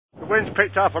wind's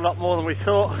picked up a lot more than we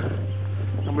thought,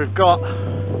 and we've got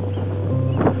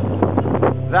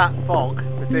that fog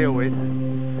to deal with,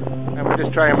 and we're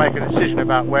just trying to make a decision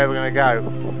about where we're going to go.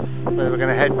 Whether we're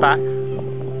going to head back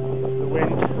the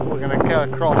wind, or we're going to go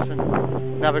across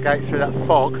and navigate through that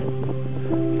fog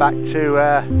back to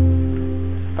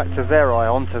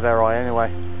Verai, onto Verai anyway.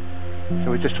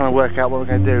 So we're just trying to work out what we're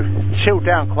going to do. It's chilled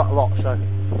down quite a lot, so,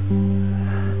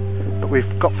 but we've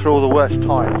got through all the worst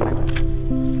times anyway.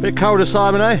 Bit colder,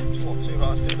 Simon, eh? Not too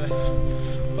much, bit of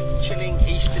a chilling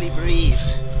easterly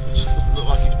breeze. Just doesn't look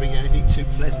like it's bringing anything too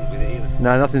pleasant with it either.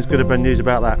 No, nothing's good or bad news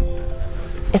about that.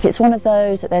 If it's one of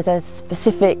those that there's a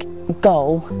specific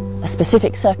goal, a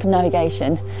specific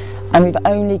circumnavigation, and we've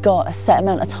only got a set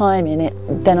amount of time in it,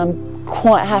 then I'm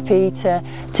quite happy to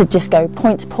just go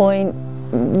point to point,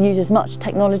 use as much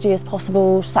technology as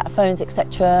possible, sat phones,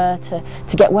 etc.,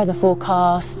 to get weather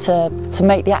forecasts, to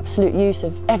make the absolute use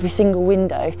of every single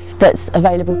window that's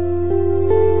available.